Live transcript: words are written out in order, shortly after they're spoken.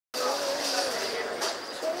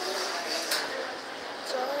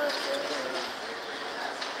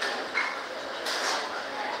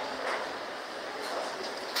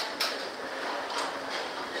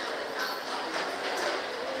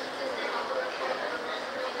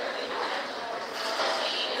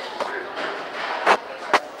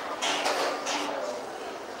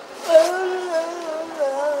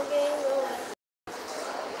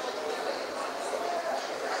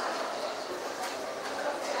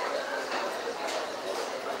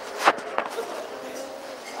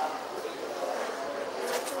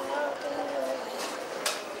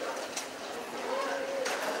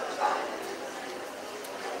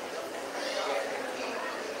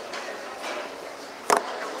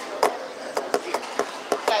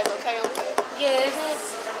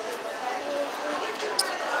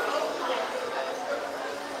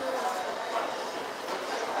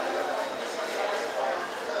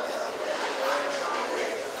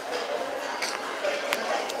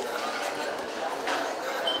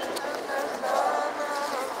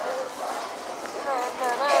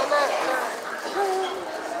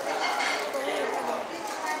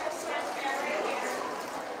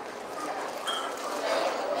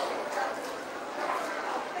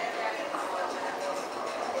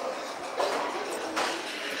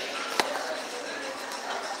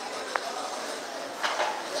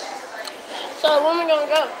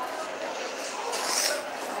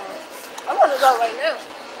to go right now.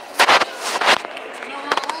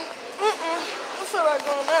 I feel like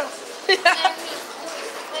going now.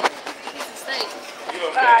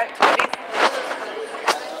 Alright.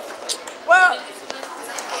 Well,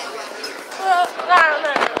 no.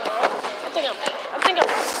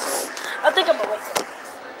 I think I'm gonna wait.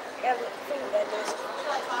 Yeah, food that is.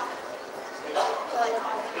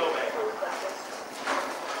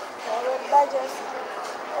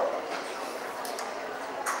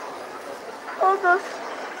 Okay.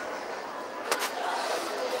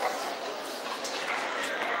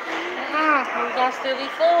 You're gonna still be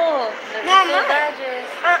full. No, I'm not.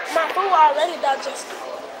 My food already digested.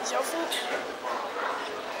 Is your food?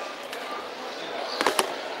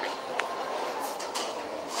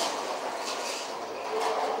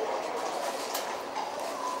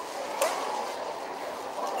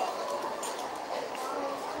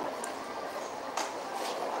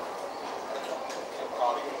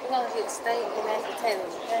 We're gonna get steak and mashed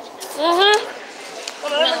potatoes, okay?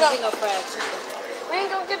 We're We're not gonna get no fried chicken. We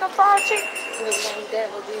ain't gonna get no fried chicken. We're gonna eat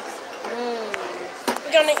that with this.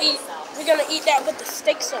 We're gonna eat that with the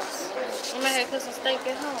steak sauce. I'm gonna have to cook some steak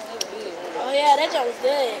at home. It was good. Oh yeah, that joint was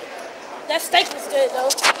good. That steak was good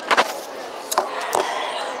though.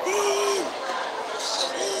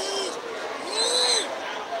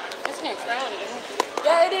 It's getting crowded, isn't it?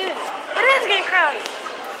 Yeah, it is. It is getting crowded.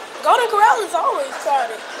 Golden Corral is always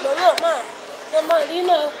crowded. But look, Mom, do you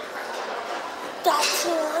know? That's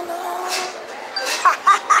what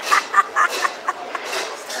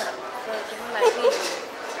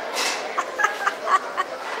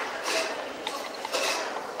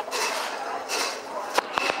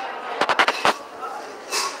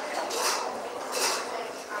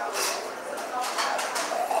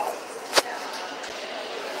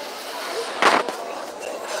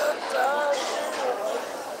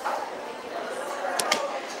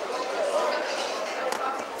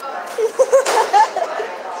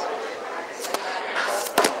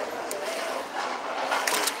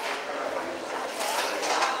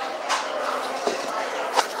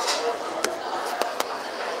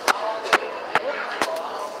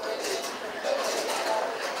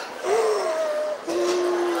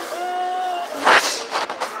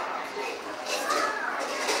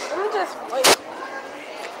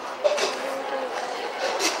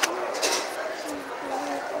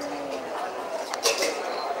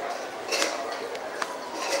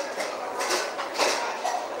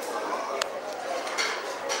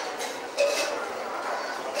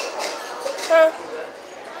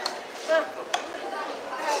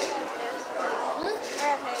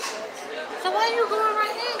So why are you going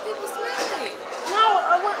right now? People smell it. No,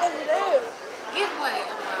 I went over there. Get away.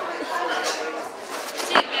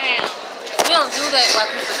 Sit down. We don't do that while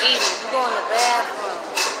people eating. We go in the bathroom.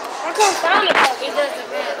 I couldn't find it. It doesn't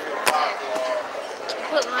matter.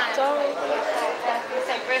 Put mine. You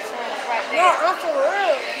say restaurant right there. No, I'm for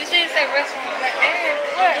real. You should say restaurant right there.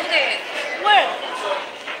 Where? Do that. Where?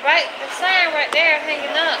 Right, the sign right there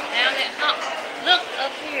hanging up. Down that look up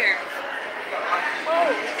here. Oh.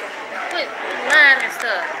 Put line and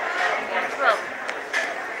stuff. Trouble.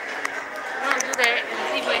 Don't do that and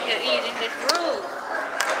people in here eating. It's rude.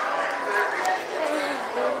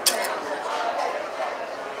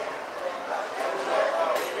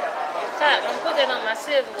 Stop. I'm put that on my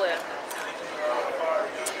silverware.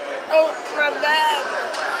 Oh, my bad.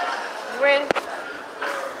 You ready?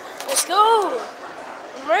 Let's go.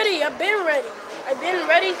 I'm ready. I've been ready. I've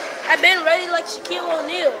been ready like Shaquille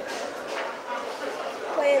O'Neal.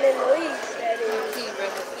 Playing in the league, that is. You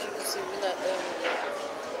can see we not done with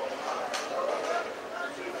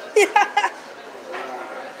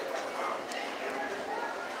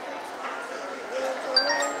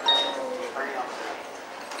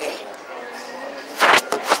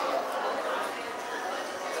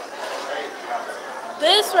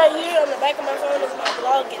This right here on the back of my phone is my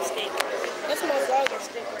vlogging stick. That's my vlogging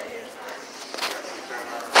stick right here.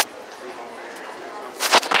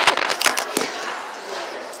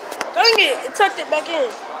 Dang it! It tucked it back in.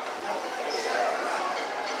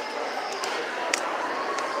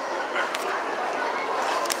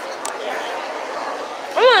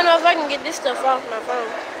 I want to know if I can get this stuff off my phone.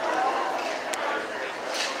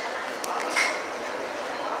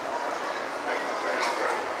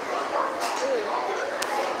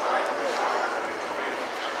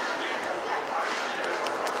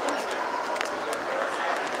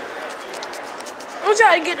 I'm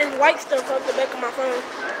trying to get this white stuff off the back of my phone.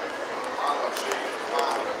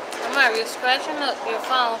 I'm already scratching up your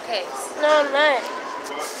phone case. No, I'm not.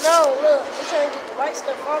 No, look. I'm trying to get the white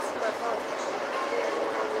stuff off of my phone.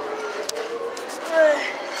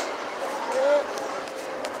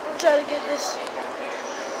 I'm try to get this.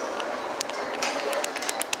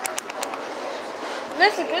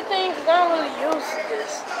 That's a good thing because I don't really use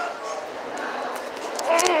this.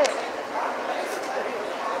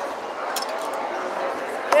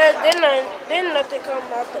 Yeah, then nothing come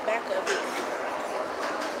out the back of it.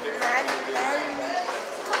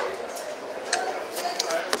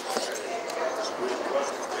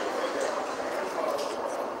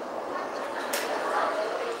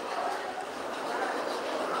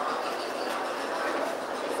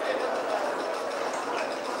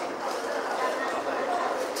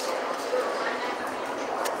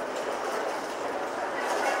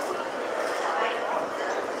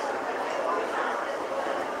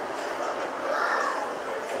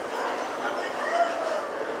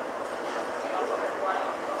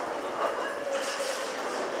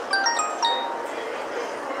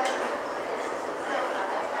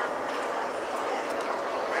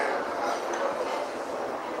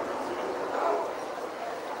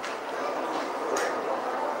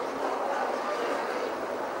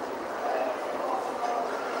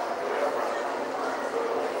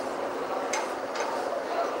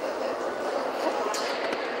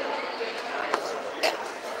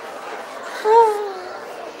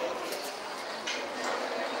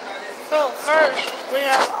 So first, we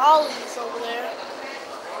have Ollie's over there.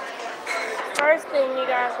 First thing you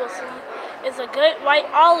guys will see is a good white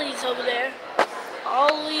Ollie's over there.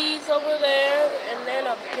 Ollie's over there, and then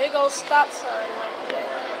a big old stop sign right there.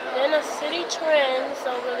 Then a City Trends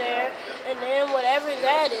over there, and then whatever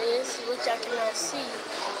that is, which I cannot see.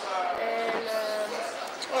 And,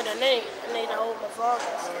 or the name, I need to hold my vlog.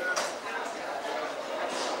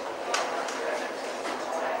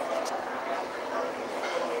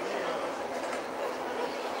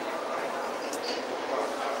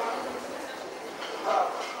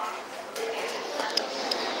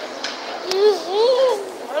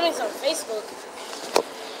 Mommy's on Facebook.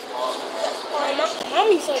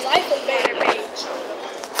 Mommy's a Life Invader page.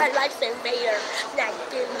 A Life Invader,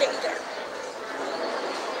 Life Invader.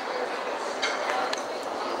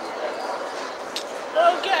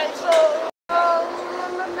 Okay, so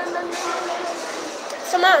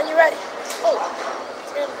Simone, you ready? Oh,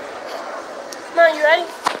 Simone, you ready?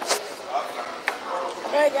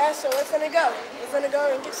 Alright guys, so we're gonna go. We're gonna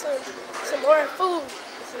go and get some more food.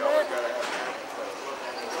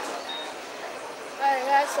 Alright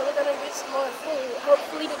guys, so we're gonna get some more food.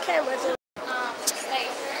 Hopefully the camera's in. Steak.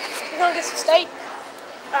 We're gonna get some steak.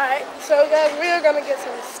 Alright, so guys, we are gonna get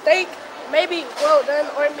some steak. Maybe well done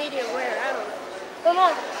or medium rare. I don't know. Come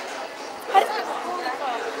on.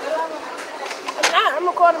 I'm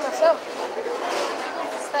recording myself.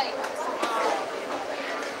 Steak.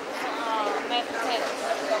 Mashed potatoes.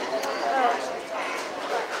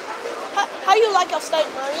 How you like your steak,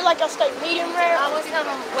 man? You like your steak medium rare? I always have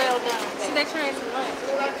them well done. See, they train to lunch.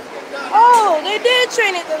 Oh, they did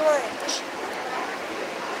train it to lunch.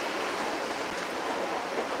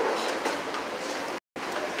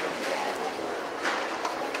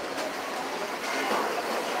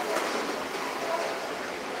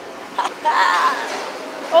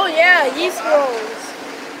 Oh yeah, yeast rolls.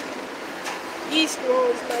 Yeast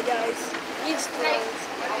rolls, my guys. Yeast rolls.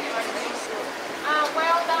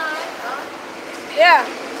 Well done. Yeah.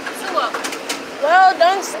 2 of them. Well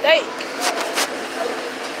done steak.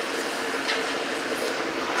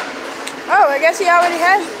 Oh, I guess he already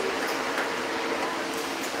has it.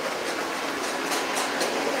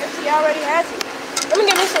 I guess he already has it. Let me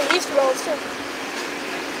get me some yeast rolls too.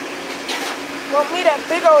 Want me that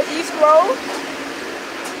big old yeast roll?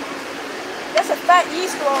 That's a fat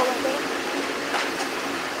yeast roll, I think.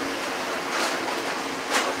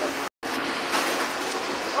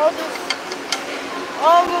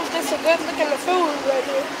 All of this is good looking food right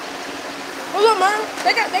here. Oh look, man,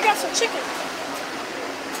 they got some chicken.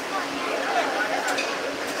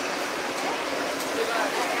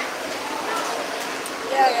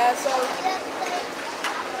 Yeah, so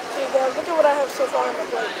here you go. Look at what I have so far on my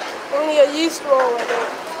plate. Only a yeast roll right there.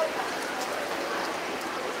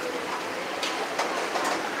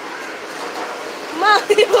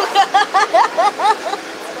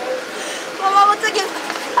 Mama, take it.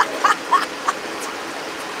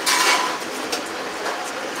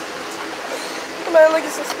 Come on, looking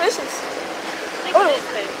suspicious. Come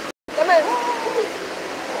on.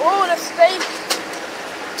 Oh, the steak.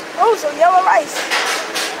 Oh, some yellow rice.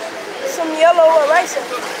 Some yellow rice.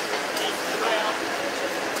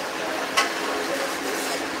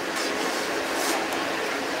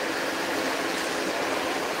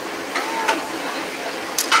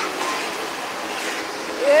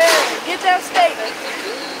 Yeah, get that steak.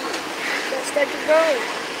 That steak is going.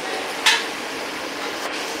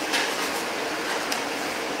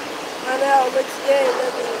 how it looks good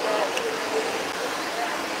looking at that.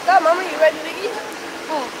 So, Mama, you ready to eat?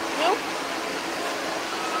 Oh, You?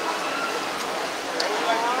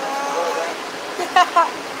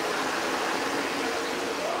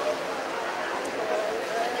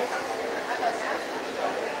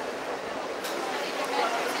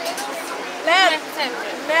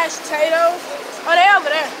 Mashed potatoes. Oh, they over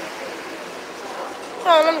there.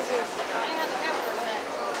 Oh, let me see.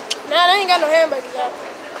 Nah, they ain't got no hamburgers out.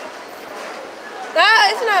 Nah,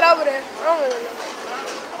 it's not over there. I don't really know.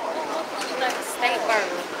 like a steak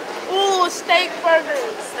burger. Ooh, steak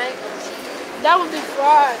burgers. Steak. That would be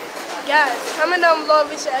fried. Guys, comment down below if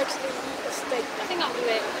we should actually eat a steak. I think I'll do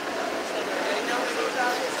that.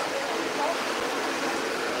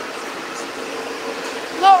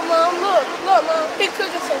 Look, Mom, look, Mom. He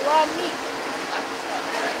cooking some raw meat.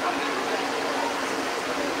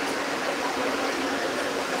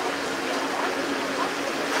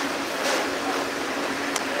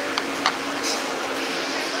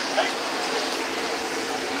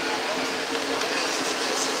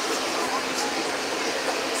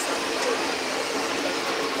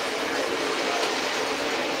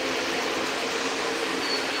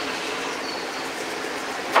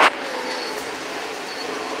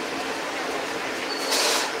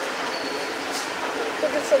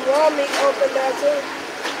 Cooking some raw meat open there too.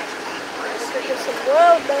 Cooking some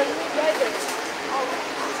well done meat right there.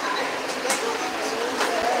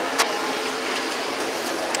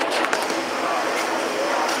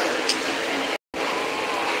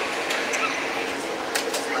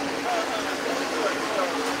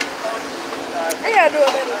 I gotta do a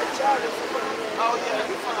better job. Oh yeah,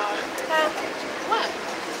 you fine. Huh? What?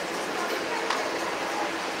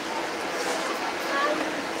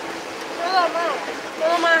 Hello, Mom.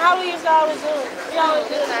 Hello, Mom. How we used to always do it? We always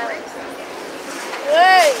do that.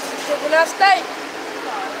 Hey, cooking our steak.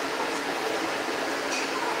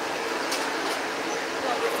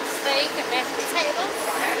 Steak and mashed potatoes.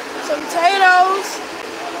 Some potatoes.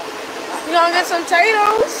 We gonna get some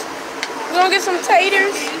potatoes. We gonna get some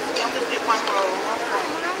taters. I'm just get one roll.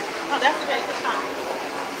 Oh, that's okay. That's fine.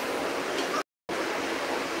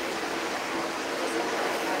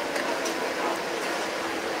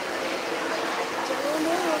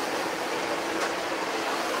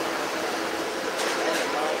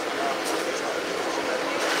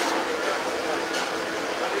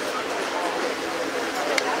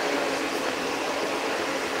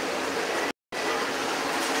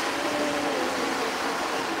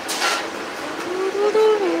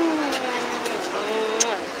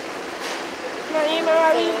 Now, you know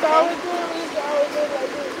how we used to always do it? We used to always do it like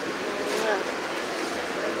this.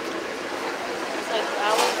 It's like I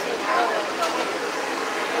always see people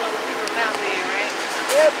out there, right?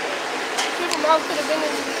 Yep. People mouth could have been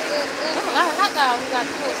in. Oh, I hot dog. We got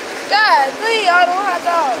toast. God, please, all them hot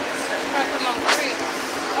dogs. Try to come on the grill.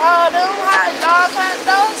 All them hot dogs.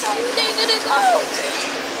 How you think it is old?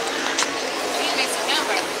 We need to make some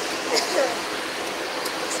hamburgers.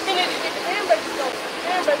 You need to get the hamburgers though.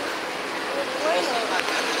 Hamburgers.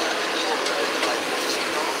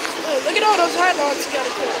 Hey, look at all those hot dogs you gotta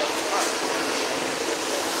cook.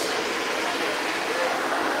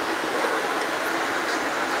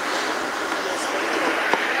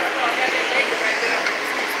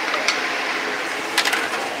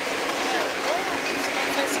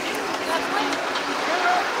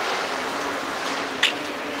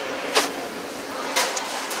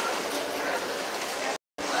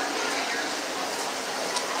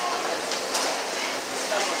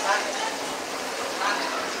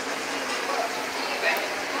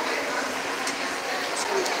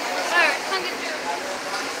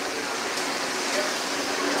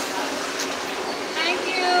 Thank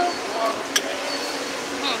you.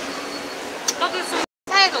 Go get some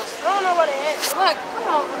potatoes. I don't know what it is. Look, come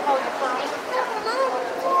on, hold your phone.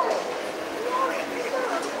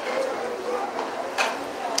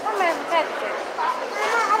 I'm at the factory.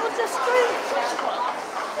 I was just screaming.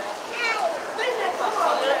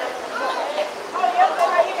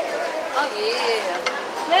 Oh, yeah.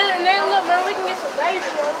 Now look, man, we can get some gravy on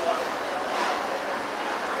it.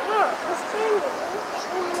 Look, it's steaming. It's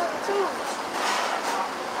steaming up too.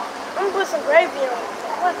 I'm gonna put some gravy on it.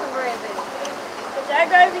 What's some gravy? Is that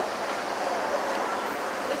gravy?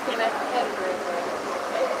 It's the mashed potato gravy.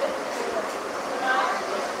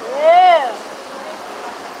 Yeah.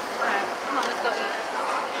 Alright, come on, let's go eat.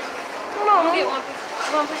 Come on, Get man.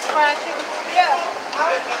 one piece of fried chicken. Yeah.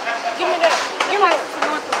 Give me that. Give me that.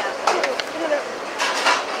 Come on, come on. Give me that.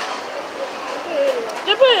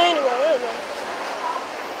 Just put it anywhere. There you go.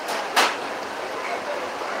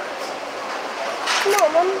 Come on,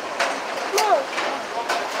 mommy. Come on.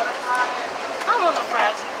 want no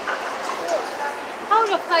fried chicken. How's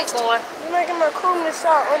your plate going? You're making my coolness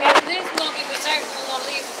out. If this is gonna get dessert, we're gonna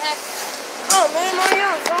leave the package. Oh man, no, you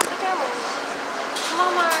don't the camera. Come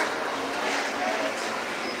on, Mark.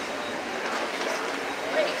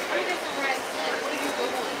 Wait, we did some rice. What are you doing?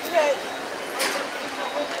 Okay.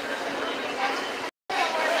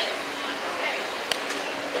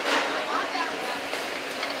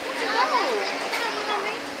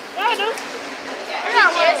 I do.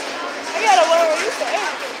 I got one where you say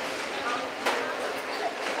everything.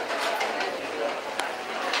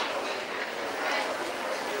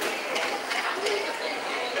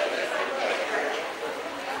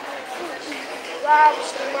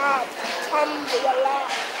 Mob, Tumblr,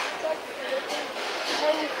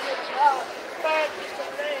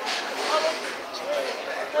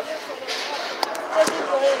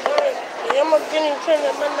 I'm a guinea pig,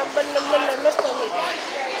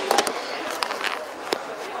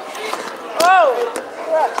 oh,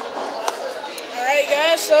 crap. Alright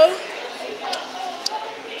guys,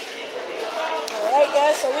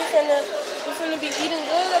 so we finna be eating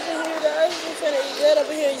good up in here, guys. We finna eat good up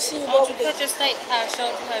in here. You see your boy with put your steak how show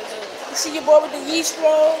you how to do it. You see your boy with the yeast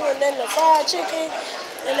roll, and then the fried chicken,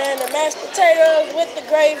 and then the mashed potatoes with the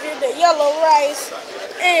gravy, the yellow rice,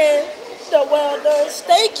 and the well done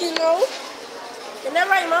steak, you know. Isn't that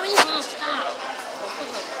right, mommy?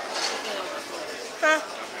 Huh?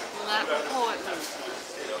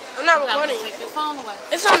 I'm not recording. Take your phone away.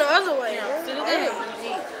 It's on the other way. Yeah, sit it Dang. down and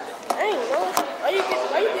eat. Dang, no. Why you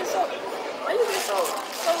get so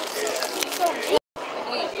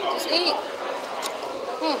Eat. Just eat.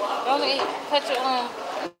 Don't eat. Put your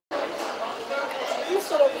You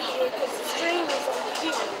sit over here because the stream is over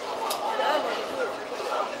here. And I'm over here.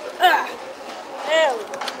 Ah, there we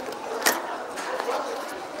go.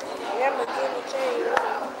 Yeah, I'm gonna give me change.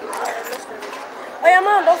 Oh yeah,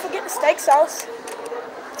 mom, don't forget the steak sauce.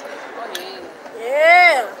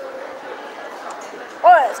 Yeah.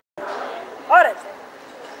 Oh, that's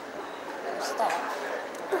stop.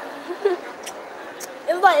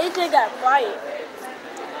 It's like it just got quiet.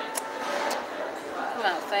 Come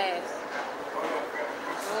out fast.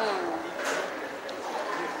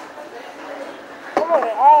 I want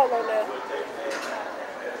it all on there.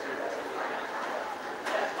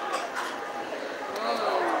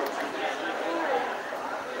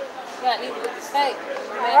 You gotta eat with the steak.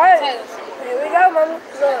 Alright. Here we go, mama. Look.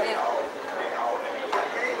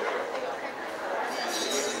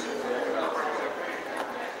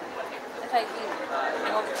 That's how you eat it. And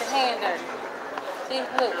don't get your hand dirty. See,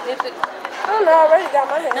 look, dip it. I don't know, I already got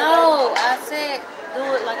my hand. No, I said do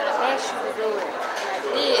it like I asked you to do it. Like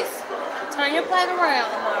this. Turn your plate around,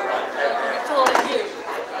 Amara. Towards you.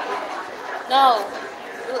 No.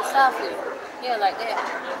 Do it softly. Yeah, like that.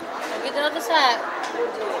 Now get the other side. Do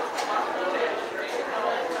it.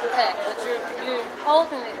 Okay, but you're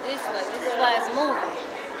holding it this way. This is why it's moving.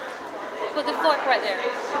 Put the fork right there.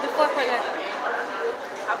 Put the fork right there.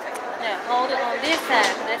 Okay. Now hold it on this side.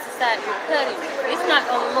 That's the side you're cutting. It's not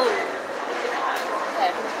gonna move.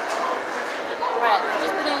 Okay. Right.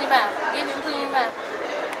 Just put it in your mouth. Get it and put it in your mouth.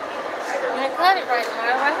 You're gonna cut it right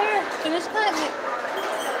now. Right here. Finish cutting it.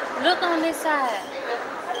 Look on this side.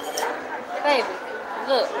 Baby.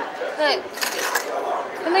 Look. Cut.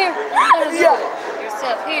 Come here. Cut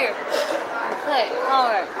yourself here. Cut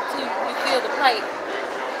hard until you feel the plate.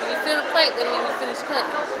 When you feel the plate, that means you finish cutting.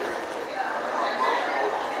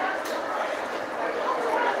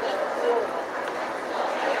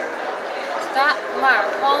 Stop, Mark.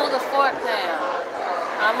 Hold the fork down.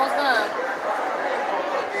 Almost done.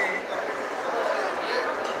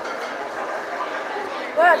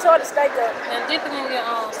 Go ahead, tore the steak up. And dip it in your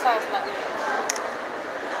own sauce like this.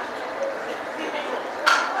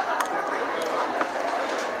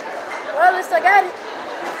 Well, at least I got it.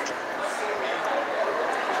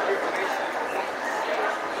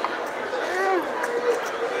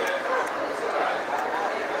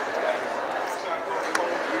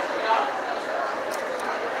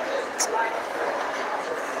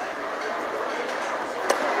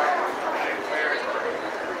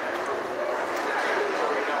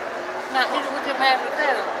 Now eat it with your mashed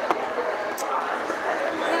potatoes.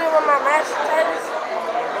 Eat it with my mashed potatoes.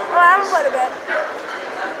 Oh, I'm gonna put it back.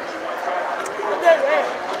 That's it.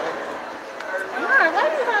 Mark, why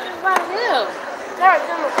you not just right here? Sorry, it's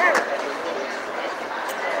in the camera.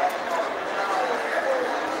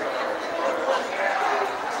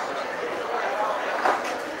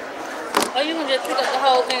 Or you can just pick up the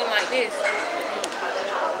whole thing like this.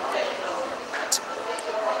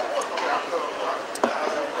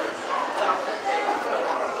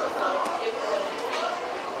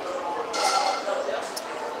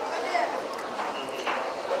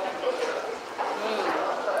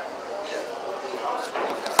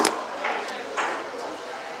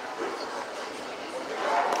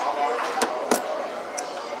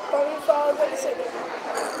 Take a second.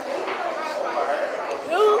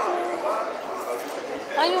 Use me.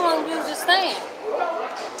 How you want to use the stand?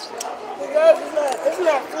 Because it's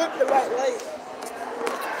not flipped the right way.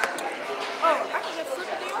 Oh, I can just flip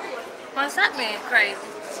it the other way. Why's that being crazy?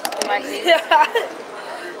 Like this? Yeah.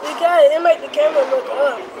 Because it makes the camera look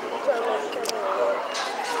up.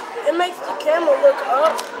 It makes the camera look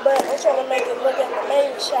up, but I'm trying to make it look at the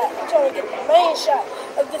main shot. I'm trying to get the main shot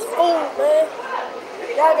of this food, man.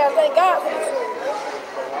 Y'all gotta thank God for this food, man.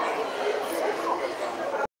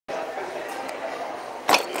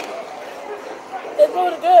 It's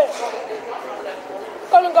really good.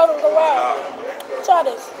 Gonna go to Corral. Try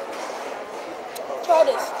this. Try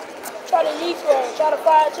this. Try the yeast roll. Try the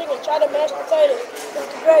fried chicken. Try the mashed potatoes with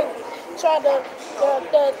the gravy. Try the.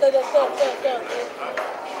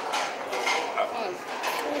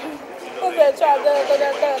 Okay, try the.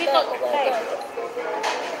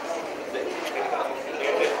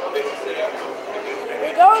 We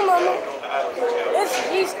going, mama. It's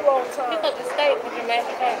yeast roll time. Pick up the steak with your mashed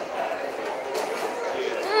potatoes.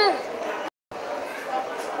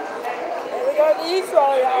 And we got the yeast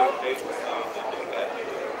roll, y'all.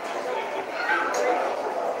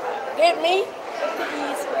 Get me with the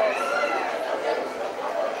yeast roll.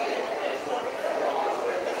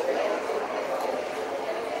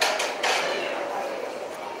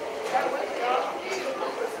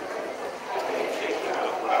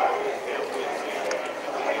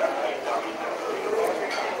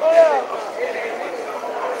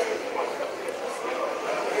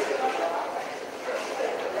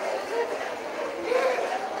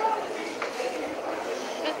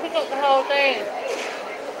 Pick up the whole thing.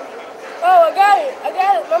 Oh, I got it.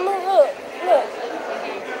 Mama, look.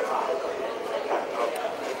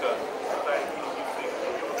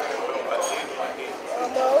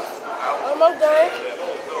 Almost done.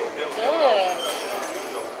 Good.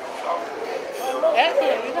 That's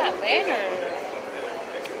good. You got banners.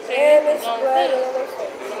 And it's blood.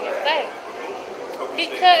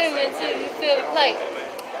 Keep cutting until you feel the plate.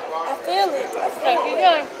 I feel it. So keep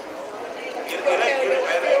going.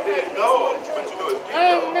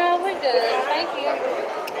 No, we're good. Thank you.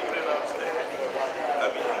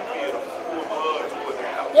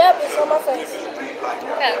 Yep, it's on my face.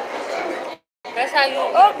 Okay. That's how you.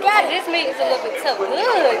 Oh, got it. This meat is a little bit tough. Good.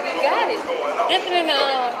 You got it. Dip it in the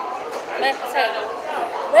mashed potato.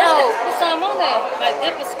 No, put some on there. Like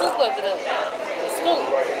dip a scoop of it up. A scoop.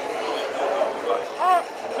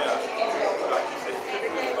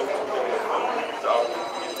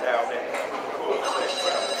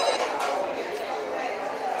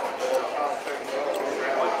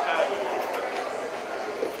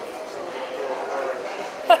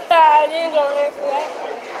 I didn't go there for that.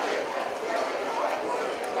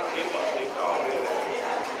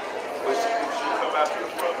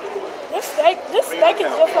 This steak is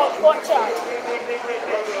just like pork chop.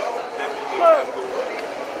 Come on.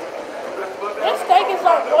 This steak is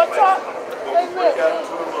like pork chop. Hey, look.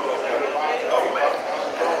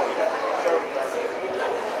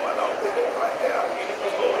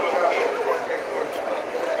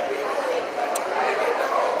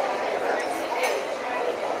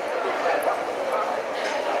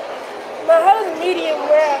 Now, how does medium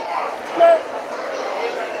rare? Now,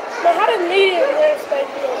 how does medium rare steak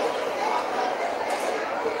look?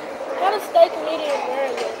 How does steak medium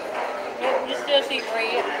rare look? You still see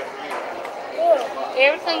red. Yeah.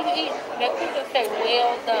 Everything you eat, that people say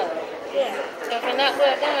well done. Yeah. So if it's not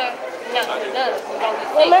well done, it's not well done.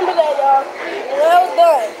 Remember that, y'all. Well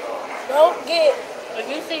done. Don't get. If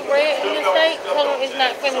you see red in your steak, tell them it's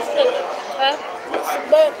not finished cooking. Huh?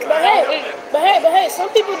 But hey, some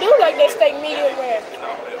people do like their steak medium rare.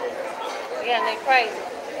 Yeah, they crazy.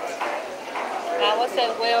 I always say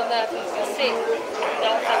well done if you're sick.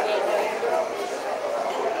 Don't say well done.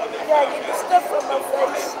 Gotta get the stuff from my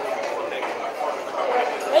face.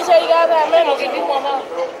 Make sure you guys have I'm gonna mayonnaise. give you one more.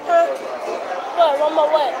 Huh? What? One more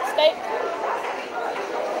what? Steak?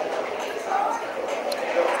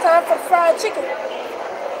 It's time for the fried chicken.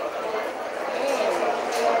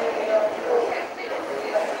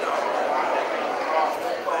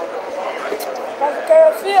 That's the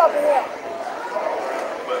KFC up in here.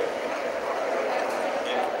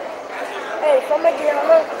 Hey, come make it on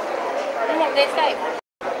her. You want that steak?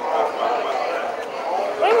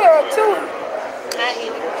 Bring me a chewy. I eat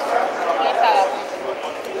it. That's all.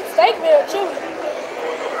 Steak real chewy.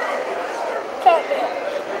 Chop that.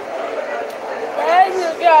 There you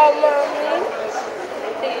go, mommy.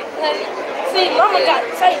 See, mama got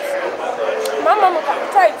taste. My mama got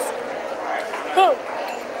taste.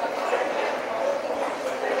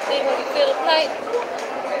 See when you feel the plate?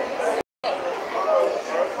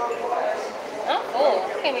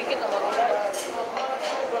 can't even get no more.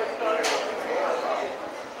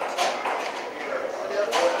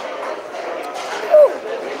 Ooh.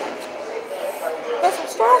 That's some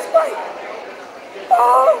strong Sprite.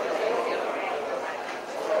 Oh.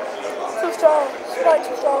 Too strong. Sprite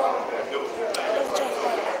too strong. Let's try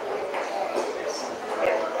Sprite.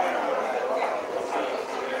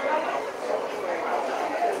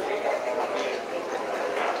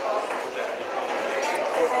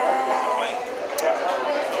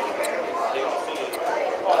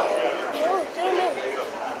 Oh, damn it.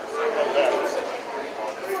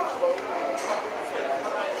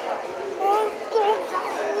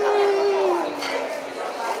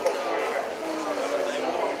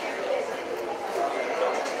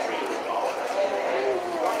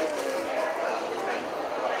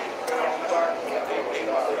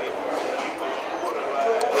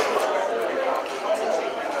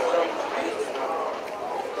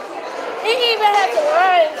 It even has the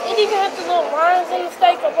lines. It even has the little lines in the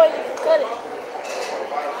steak of where you can cut it.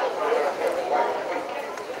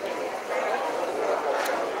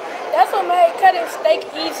 That's what made cutting steak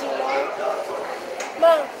easy, man.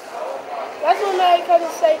 Man, that's what made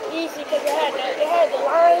cutting steak easy because it had the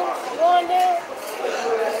lines going down.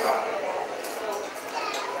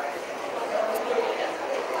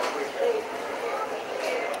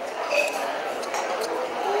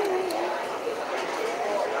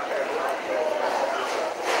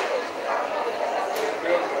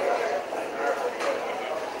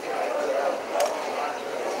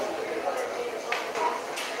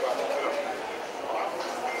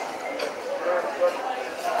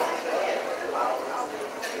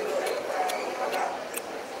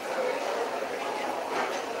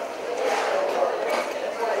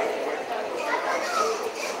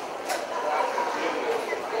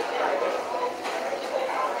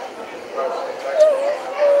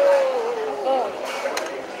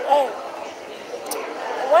 Hey,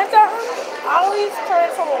 one time, I always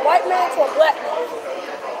turned from a white man to a black man.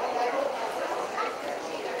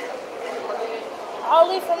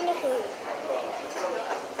 Always from the hood.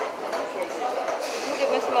 Let me get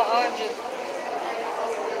me some more oranges.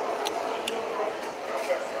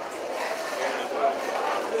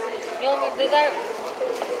 You want me dessert?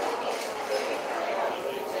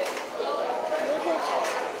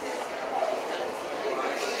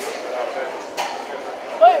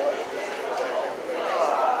 Wait.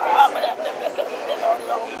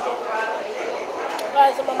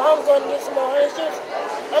 Alright, so my mom's going to get some more orange juice.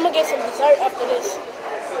 I'm going to get some dessert after this.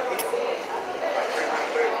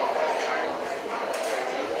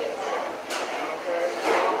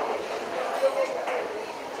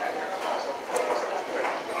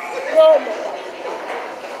 Normal.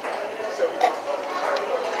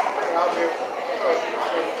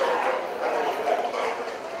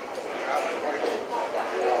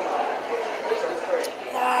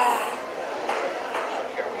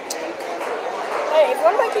 Hey, if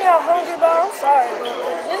I'm making y'all hungry, bro, I'm sorry, but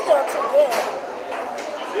this don't too good.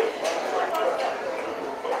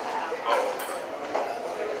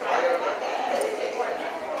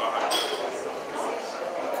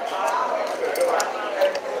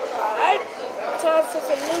 Alright, time for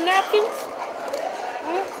some new napkins.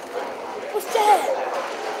 What's that?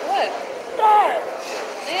 What? Dad,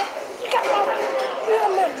 Yeah? you got my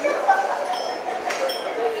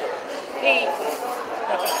Easy.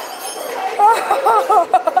 I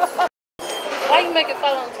Why you make it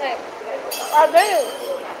fall on the table? did.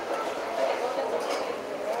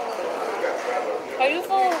 Are you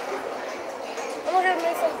full? I'm gonna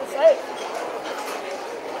make some dessert.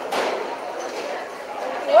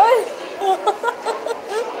 What?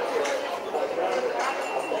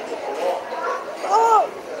 Oh,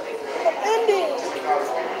 the ending.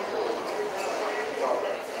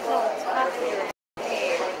 No, it's hot here.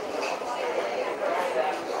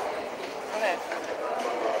 Okay.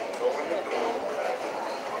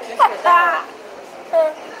 This is done.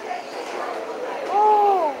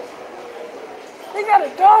 Oh, they got a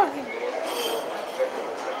doggy.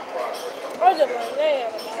 I was just like,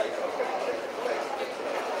 damn.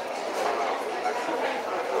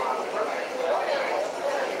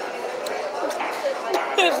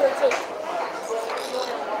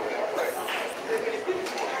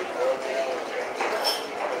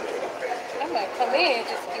 I'm gonna come in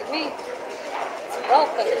just to give me some roll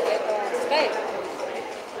cookies and steak.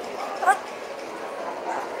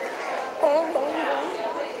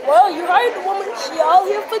 Well, you heard the woman. She all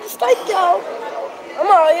here for the steak, y'all. I'm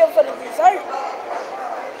all here for the dessert.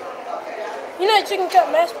 You know chicken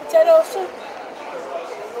cut mashed potatoes too?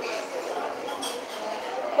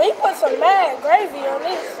 Well, you put some mad gravy on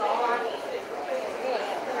this.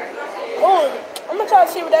 Oh, I'm gonna try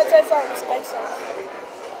to see what that tastes like with steak sauce.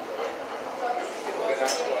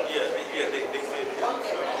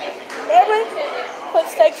 Maybe put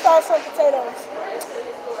steak sauce on potatoes.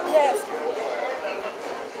 Yes.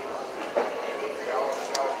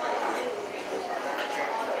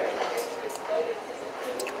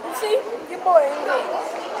 You see, your boy ain't good.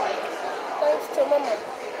 Thanks to my mom.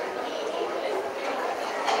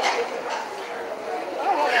 I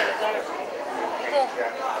don't want that dessert. Look.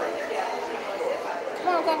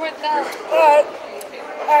 Come on, go, Rick, go. Alright.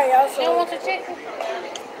 Alright, y'all. You don't want the chicken?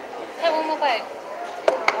 Have one more bite.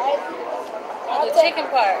 I'll The take chicken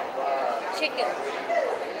part. Chicken.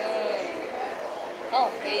 Oh,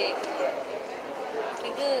 yeah.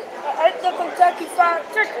 You good? I ate the Kentucky Fried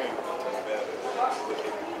Chicken.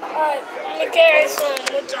 Alright, I'm gonna carry some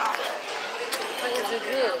with y'all. Is it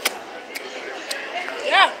good?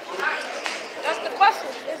 Yeah. That's the question.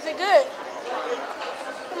 Is it good?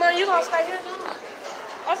 Come on, you gonna stay here?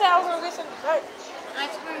 I said I was gonna get some dessert.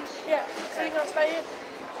 Ice cream? Yeah. So you gonna stay here?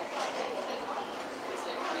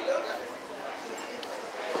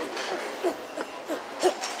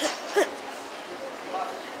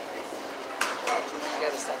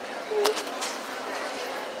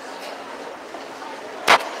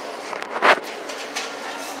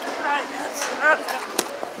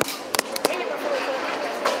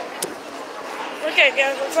 Okay,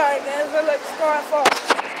 guys, I'm sorry, guys. I let the score fall.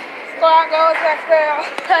 Score goes back there.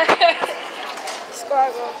 Score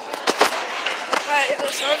goes. Alright,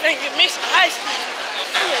 so I'm gonna give me some ice cream. I'm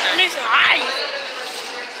gonna give me some ice.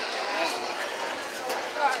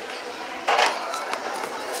 Alright.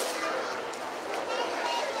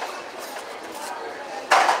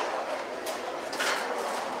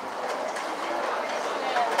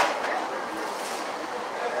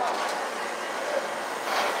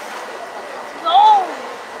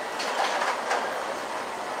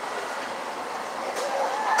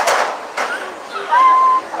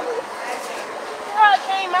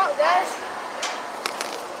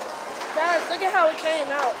 Look at how it came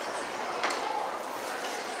out.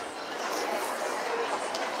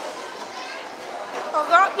 I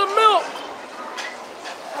got the milk.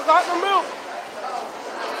 I got the milk.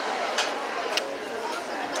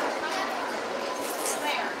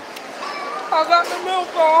 I got the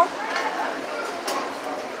milk, y'all.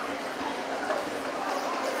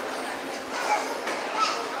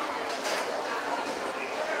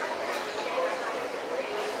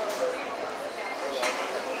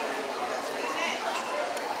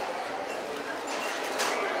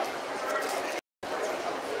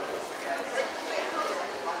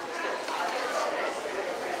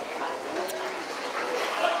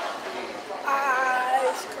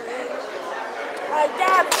 Ice cream. I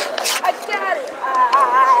got it. I got it.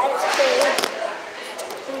 Ice cream.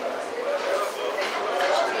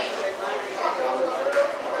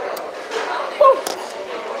 Woo.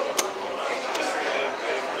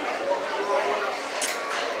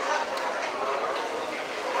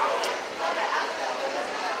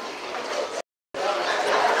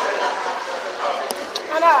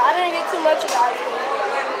 I know, I didn't get too much of the ice cream.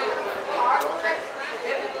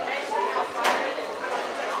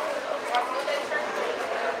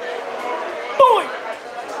 Boy!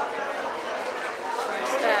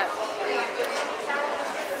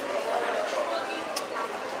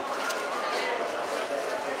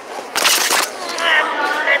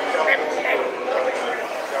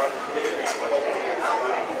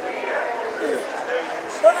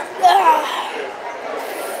 Stop.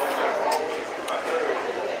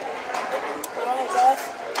 Alright, guys.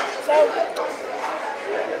 So,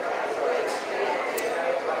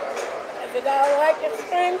 if you guys like the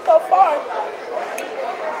stream so far,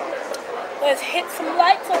 let's hit some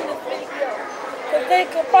likes on this video. Because they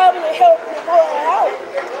could probably help me go out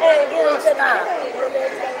and get into the game.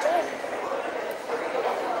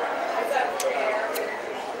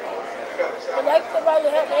 The likes could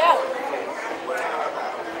probably help me out.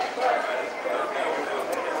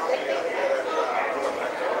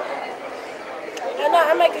 And now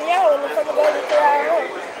I'm making y'all when I'm going to 3 hours.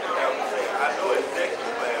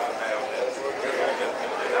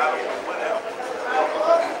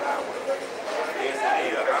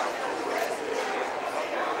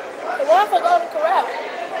 The one if I go to Corral,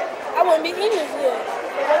 I wouldn't be eating this good.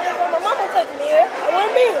 If my mama took me here, I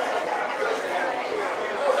wouldn't be here.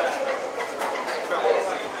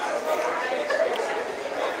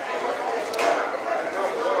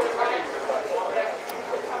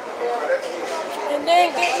 And then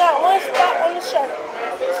getting that one spot on the shirt.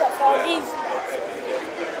 Except all these.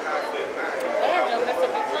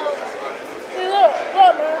 See, look,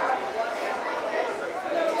 man.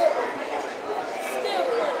 Still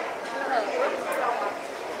good.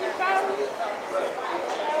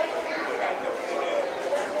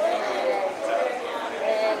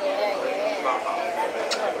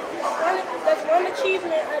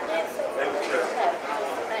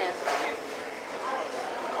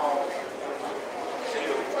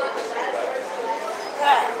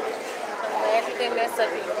 that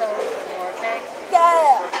stuff you can come with more, okay?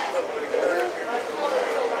 Yeah.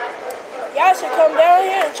 Y'all should come down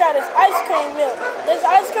here and try this ice cream milk. This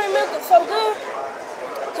ice cream milk is so good.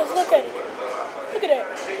 Just look at it. Look at that.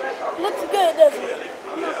 Looks good, doesn't it?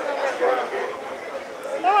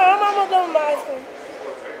 I'm almost done with my ice cream.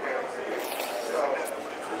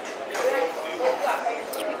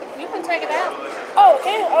 You can take it out. Oh,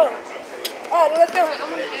 okay. Oh. All right, let's go. I'm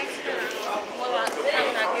gonna ask her. Well, I'm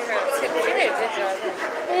gonna give her a tip. She did a good job.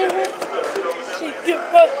 She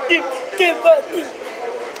give up.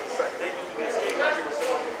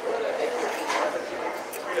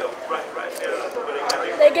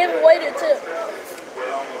 They gave away the tip.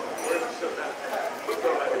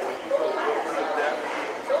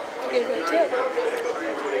 Give her a tip.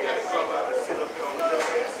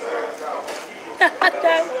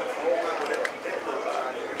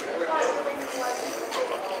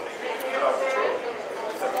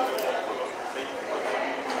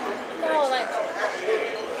 No, like.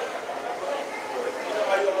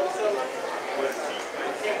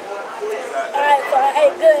 Alright, so I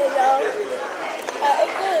ate good, y'all. I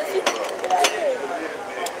ate good. See? I ate good.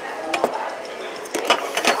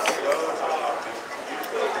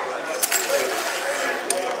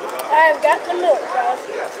 I've got the milk, guys.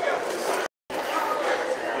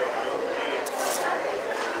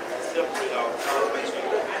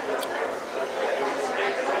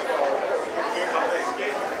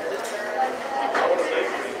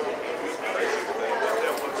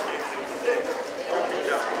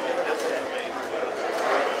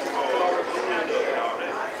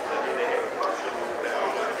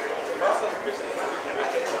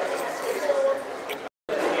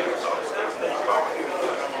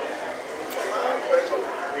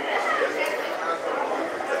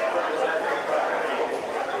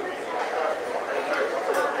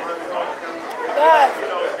 Guys,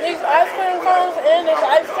 these ice cream cones and this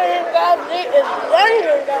ice cream, guys, it is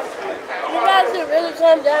banging, guys. You guys should really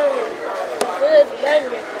come down here. It is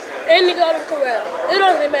banging. And you got a Corral. It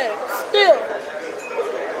doesn't matter. Still,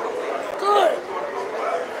 good.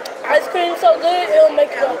 Ice cream so good, it'll make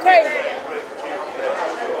you go crazy.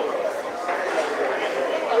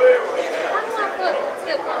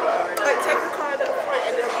 Like, take the card up front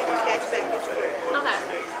and then you can cash back what you want. Okay.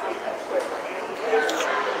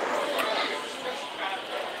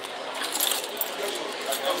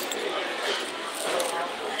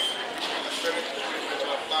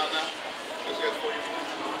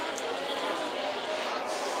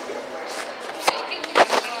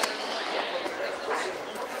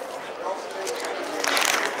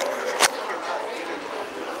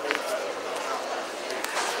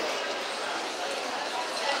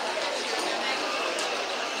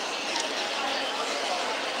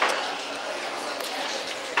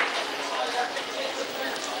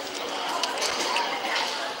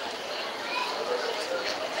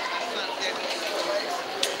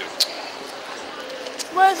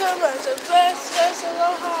 Where's the best? There's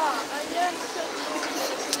aloha. I guess.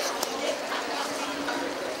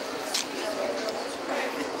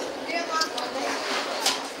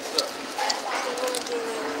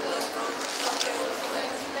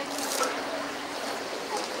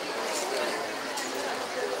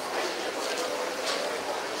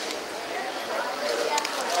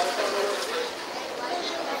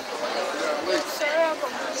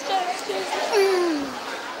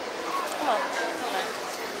 Come on.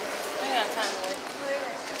 I ain't got time to wait.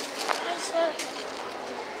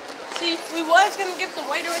 See, we was gonna give the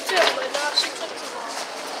waiter a tip, but now she took too long.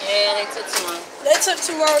 Yeah, they took too long. They took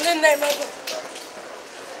too long, didn't they, mother?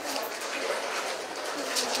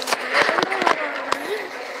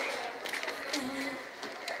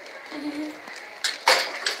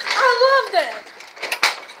 I love that.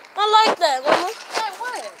 I like that, Mama. Like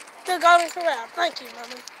what? The Golden Corral. Thank you,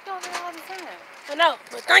 Mama. You don't do it all the time. I know,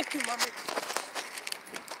 but thank you, Mama.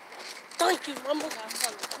 Thank you, Mama.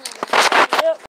 Yep.